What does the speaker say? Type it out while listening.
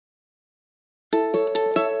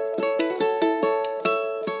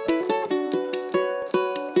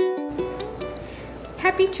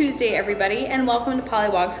Happy Tuesday, everybody, and welcome to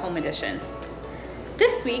Polliwogs Home Edition.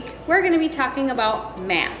 This week, we're going to be talking about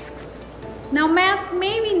masks. Now, masks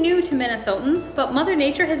may be new to Minnesotans, but Mother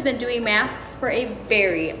Nature has been doing masks for a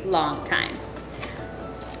very long time.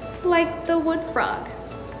 Like the wood frog.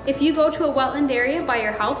 If you go to a wetland area by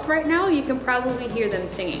your house right now, you can probably hear them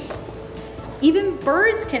singing. Even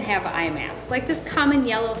birds can have eye masks, like this common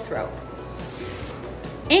yellowthroat.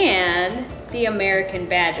 And the American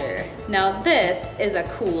badger. Now this is a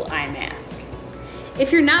cool eye mask.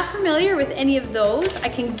 If you're not familiar with any of those, I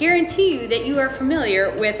can guarantee you that you are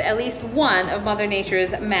familiar with at least one of Mother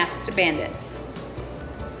Nature's masked bandits.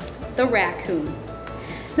 The raccoon.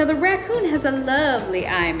 Now the raccoon has a lovely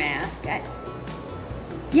eye mask.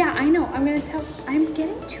 Yeah, I know, I'm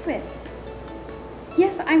getting to it.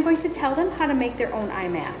 Yes, I'm going to tell them how to make their own eye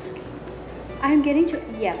mask. I'm getting to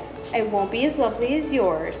it. Yes, it won't be as lovely as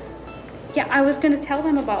yours. Yeah, I was going to tell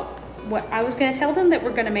them that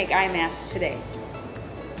we're going to make eye masks today.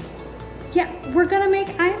 Yeah, we're going to make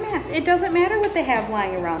eye masks. It doesn't matter what they have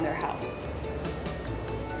lying around their house.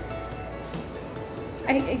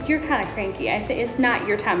 You're kind of cranky. It's not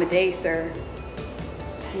your time of day, sir.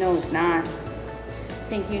 No, it's not. I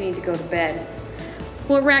think you need to go to bed.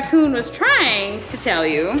 What Raccoon was trying to tell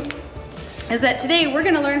you is that today we're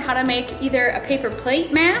going to learn how to make either a paper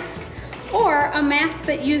plate mask or a mask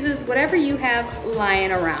that uses whatever you have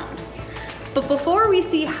lying around. But before we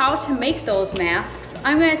see how to make those masks,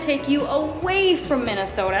 I'm going to take you away from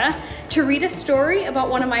Minnesota to read a story about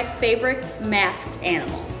one of my favorite masked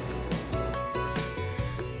animals.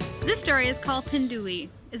 This story is called Penduli.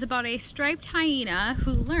 It's about a striped hyena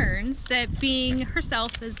who learns that being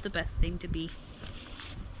herself is the best thing to be.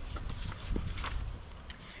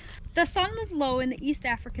 The sun was low in the East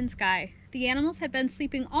African sky. The animals had been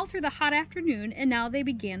sleeping all through the hot afternoon, and now they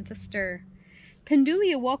began to stir.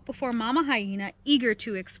 Penduli awoke before Mama Hyena, eager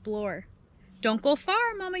to explore. "Don't go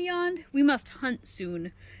far," Mama yawned. "We must hunt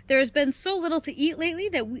soon. There has been so little to eat lately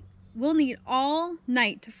that we'll need all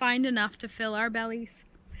night to find enough to fill our bellies."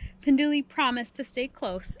 Penduli promised to stay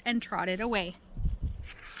close and trotted away.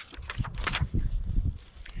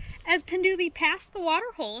 As Penduli passed the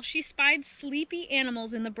water hole, she spied sleepy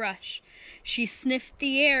animals in the brush. She sniffed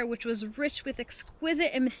the air, which was rich with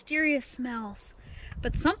exquisite and mysterious smells.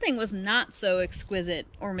 But something was not so exquisite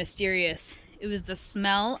or mysterious. It was the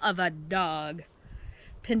smell of a dog.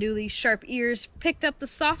 Penduli's sharp ears picked up the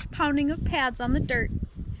soft pounding of pads on the dirt.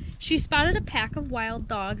 She spotted a pack of wild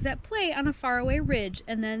dogs at play on a faraway ridge,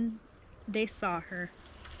 and then they saw her.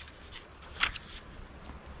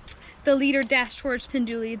 The leader dashed towards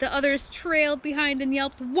Penduli. The others trailed behind and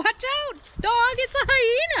yelped, "Watch out, dog, it's a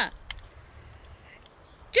hyena!"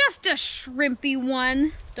 "Just a shrimpy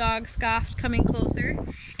one," Dog scoffed, coming closer.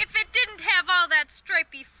 "If it didn't have all that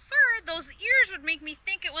stripy fur, those ears would make me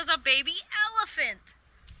think it was a baby elephant."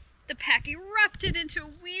 The pack erupted into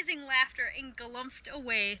wheezing laughter and glumped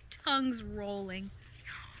away, tongues rolling.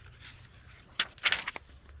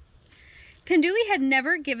 Penduli had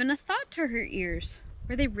never given a thought to her ears.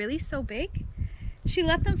 Were they really so big? She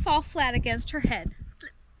let them fall flat against her head.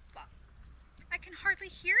 Flip, flop. "I can hardly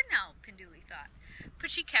hear now," Penduli thought,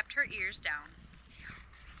 but she kept her ears down.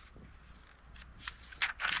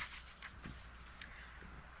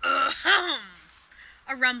 "Ahem!"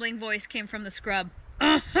 A rumbling voice came from the scrub.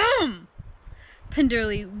 "Ahem!"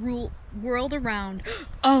 Penduli whirled around.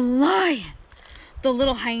 A lion! The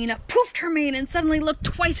little hyena poofed her mane and suddenly looked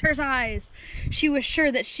twice her size. She was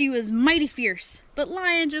sure that she was mighty fierce, but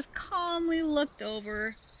Lion just calmly looked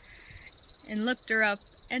over and looked her up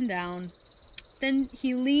and down. Then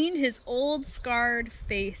he leaned his old scarred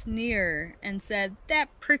face nearer and said,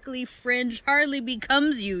 "That prickly fringe hardly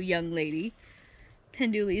becomes you, young lady."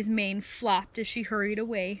 Penduli's mane flopped as she hurried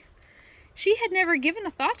away. She had never given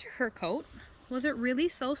a thought to her coat. Was it really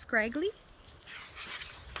so scraggly?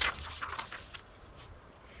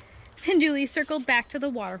 Penduli circled back to the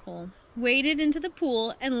waterhole, waded into the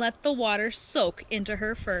pool, and let the water soak into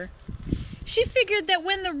her fur. She figured that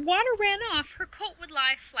when the water ran off, her coat would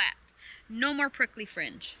lie flat. No more prickly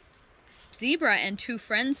fringe. Zebra and two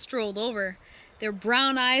friends strolled over, their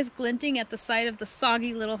brown eyes glinting at the sight of the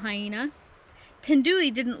soggy little hyena. Penduli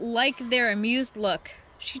didn't like their amused look.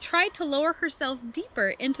 She tried to lower herself deeper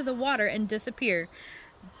into the water and disappear,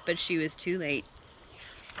 but she was too late.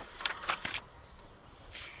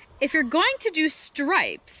 "If you're going to do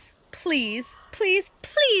stripes, please, please,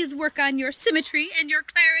 please work on your symmetry and your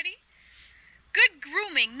clarity. Good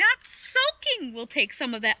grooming, not soaking, will take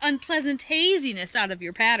some of that unpleasant haziness out of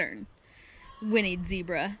your pattern," whinnied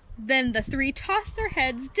Zebra. Then the three tossed their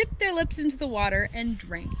heads, dipped their lips into the water, and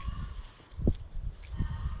drank.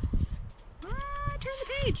 turn the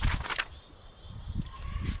page.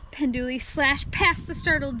 Penduli slashed past the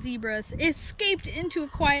startled zebras, escaped into a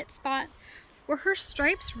quiet spot. Were her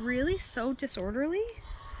stripes really so disorderly?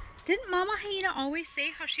 Didn't Mama Hyena always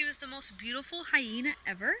say how she was the most beautiful hyena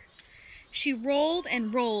ever? She rolled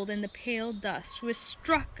and rolled in the pale dust, which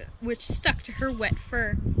stuck to her wet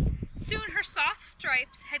fur. Soon her soft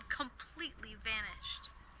stripes had completely vanished.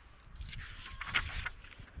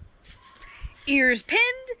 Ears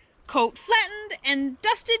pinned, coat flattened, and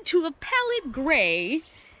dusted to a pallid gray,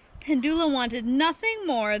 Pendula wanted nothing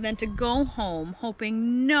more than to go home,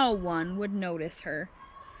 hoping no one would notice her.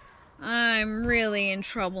 I'm really in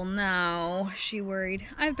trouble now, she worried.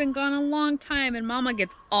 I've been gone a long time and Mama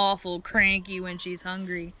gets awful cranky when she's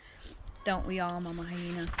hungry. Don't we all, Mama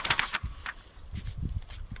Hyena?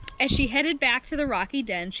 As she headed back to the rocky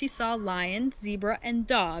den, she saw Lion, Zebra, and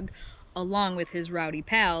Dog, along with his rowdy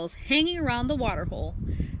pals, hanging around the waterhole.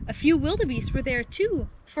 A few wildebeest were there too,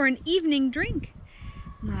 for an evening drink.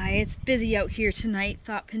 My, it's busy out here tonight,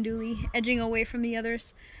 thought Penduli, edging away from the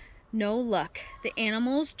others. No luck. The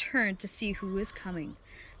animals turned to see who was coming.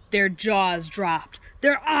 Their jaws dropped.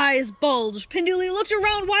 Their eyes bulged. Penduli looked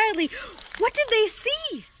around wildly. What did they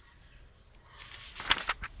see?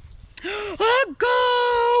 A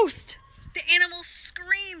ghost! The animals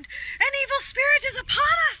screamed. An evil spirit is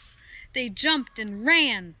upon us! They jumped and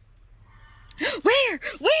ran. Where?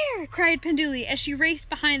 Where? Cried Penduli as she raced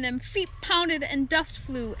behind them. Feet pounded and dust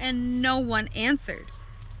flew, and no one answered.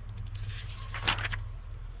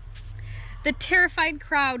 The terrified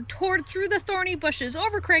crowd tore through the thorny bushes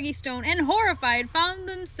over craggy stone and, horrified, found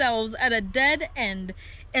themselves at a dead end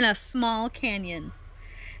in a small canyon.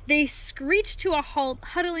 They screeched to a halt,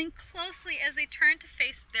 huddling closely as they turned to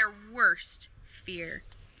face their worst fear.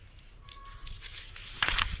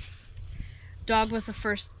 Dog was the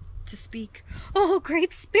first to speak. Oh,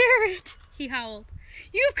 great spirit, he howled.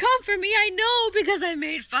 You've come for me, I know, because I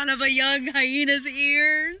made fun of a young hyena's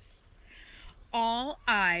ears. All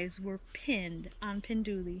eyes were pinned on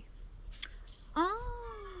Penduli.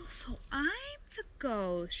 Oh, so I'm the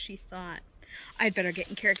ghost, she thought. I'd better get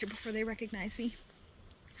in character before they recognize me.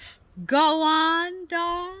 Go on,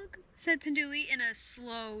 Dog, said Penduli in a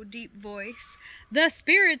slow, deep voice. The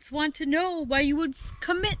spirits want to know why you would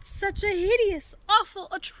commit such a hideous, awful,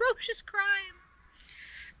 atrocious crime.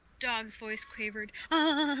 Dog's voice quavered.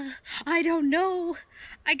 I don't know.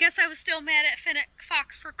 I guess I was still mad at Fennec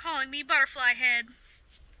Fox for calling me Butterfly Head.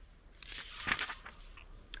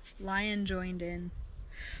 Lion joined in.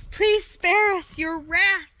 Please spare us your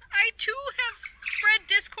wrath. I too have spread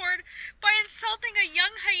discord by insulting a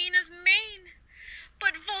young hyena's mane.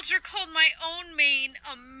 But Vulture called my own mane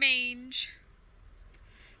a mange.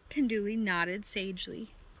 Penduli nodded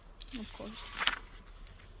sagely. Of course.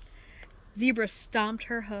 Zebra stomped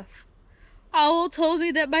her hoof. Owl told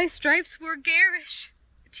me that my stripes were garish.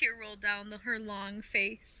 A tear rolled down her long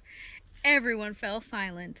face. Everyone fell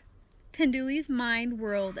silent. Penduli's mind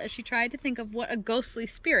whirled as she tried to think of what a ghostly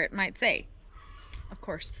spirit might say. Of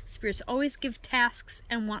course, spirits always give tasks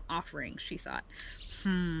and want offerings, she thought.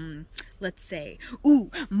 Let's say, ooh,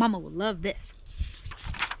 Mama will love this.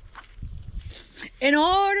 In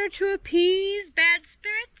order to appease bad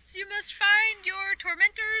spirits, you must find your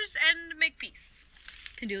tormentors and make peace,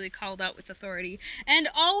 Penduli called out with authority, and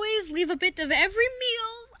always leave a bit of every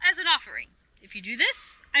meal as an offering. If you do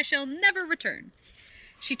this, I shall never return.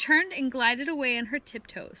 She turned and glided away on her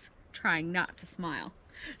tiptoes, trying not to smile.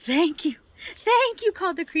 Thank you,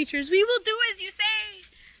 called the creatures. We will do as you say.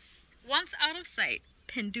 Once out of sight,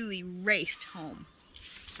 Penduli raced home.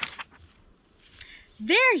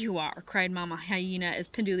 There you are, cried Mama Hyena as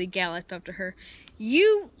Penduli galloped up to her.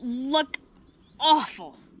 You look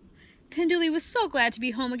awful. Penduli was so glad to be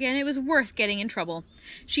home again, it was worth getting in trouble.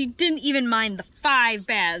 She didn't even mind the 5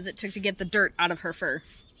 baths it took to get the dirt out of her fur.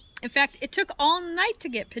 In fact, it took all night to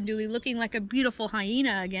get Penduli looking like a beautiful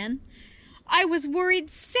hyena again. I was worried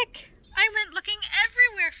sick. I went looking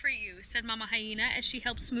everywhere for you, said Mama Hyena as she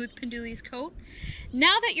helped smooth Penduli's coat.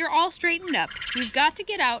 Now that you're all straightened up, we've got to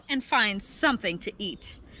get out and find something to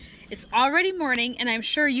eat. It's already morning, and I'm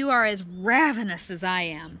sure you are as ravenous as I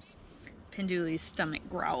am. Penduli's stomach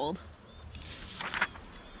growled.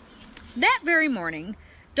 That very morning,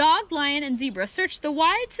 Dog, Lion, and Zebra searched the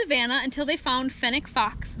wide savannah until they found Fennec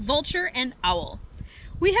Fox, Vulture, and Owl.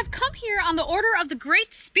 We have come here on the order of the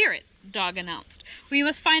Great Spirit, Dog announced. We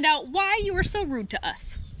must find out why you were so rude to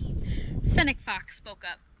us. Fennec Fox spoke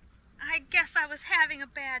up. I guess I was having a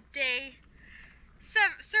bad day.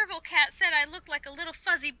 Serval Cat said I looked like a little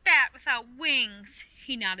fuzzy bat without wings.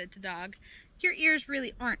 He nodded to Dog. Your ears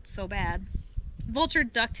really aren't so bad. Vulture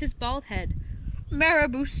ducked his bald head.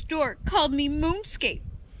 Marabou Stork called me Moonscape,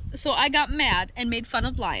 so I got mad and made fun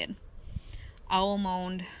of Lion. Owl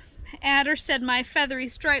moaned. Adder said my feathery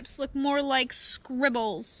stripes look more like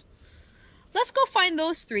scribbles. Let's go find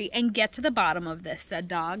those three and get to the bottom of this, said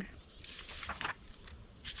Dog.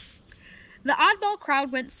 The oddball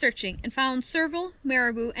crowd went searching and found Serval,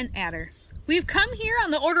 Marabou, and Adder. We've come here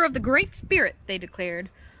on the order of the Great Spirit, they declared.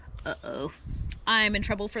 Uh-oh. I'm in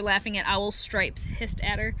trouble for laughing at Owl's stripes, hissed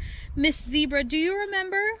Adder. Miss Zebra, do you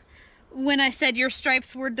remember when I said your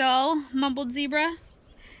stripes were dull? Mumbled Zebra.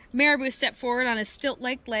 Marabou stepped forward on his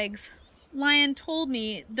stilt-like legs. Lion told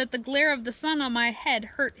me that the glare of the sun on my head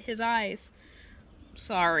hurt his eyes.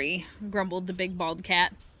 Sorry, grumbled the big bald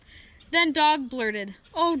cat. Then Dog blurted,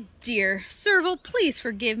 Oh dear, Serval, please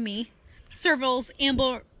forgive me. Serval's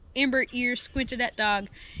amber ears squinted at Dog.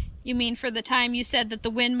 You mean for the time you said that the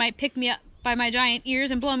wind might pick me up by my giant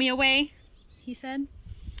ears and blow me away? He said.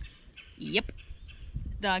 Yep,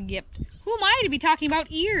 Dog yipped. Who am I to be talking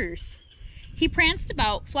about ears? He pranced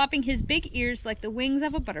about, flopping his big ears like the wings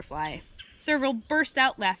of a butterfly. Serval burst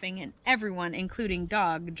out laughing, and everyone, including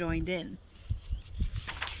Dog, joined in.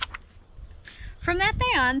 From that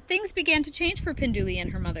day on, things began to change for Penduli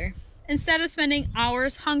and her mother. Instead of spending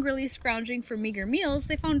hours hungrily scrounging for meager meals,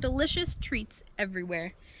 they found delicious treats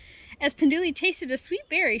everywhere. As Penduli tasted a sweet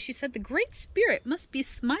berry, she said the Great Spirit must be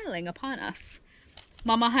smiling upon us.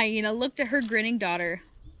 Mama Hyena looked at her grinning daughter.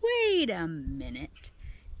 Wait a minute.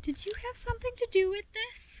 Did you have something to do with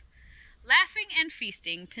this? Laughing and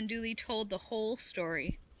feasting, Penduli told the whole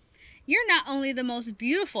story. You're not only the most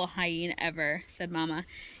beautiful hyena ever, said Mama.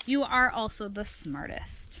 You are also the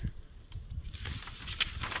smartest.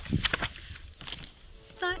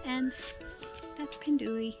 The end. That's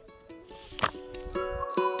Penduli.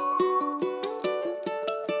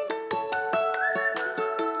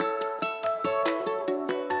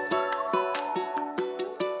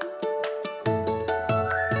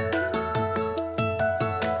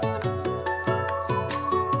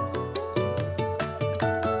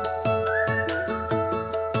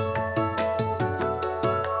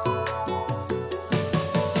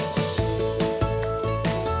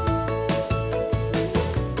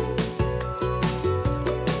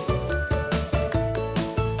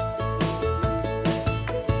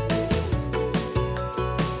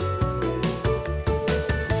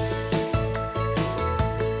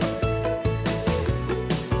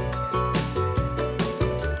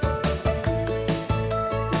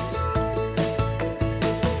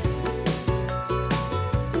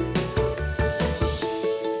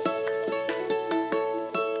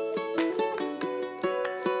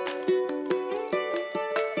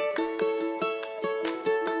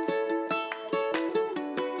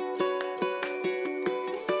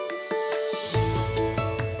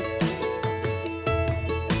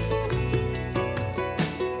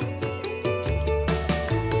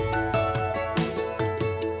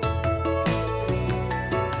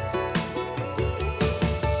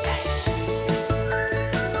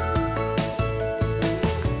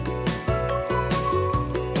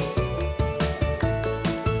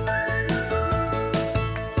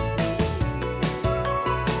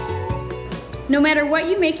 No matter what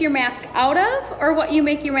you make your mask out of or what you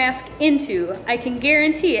make your mask into, I can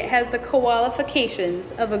guarantee it has the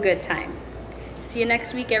qualifications of a good time. See you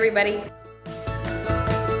next week, everybody.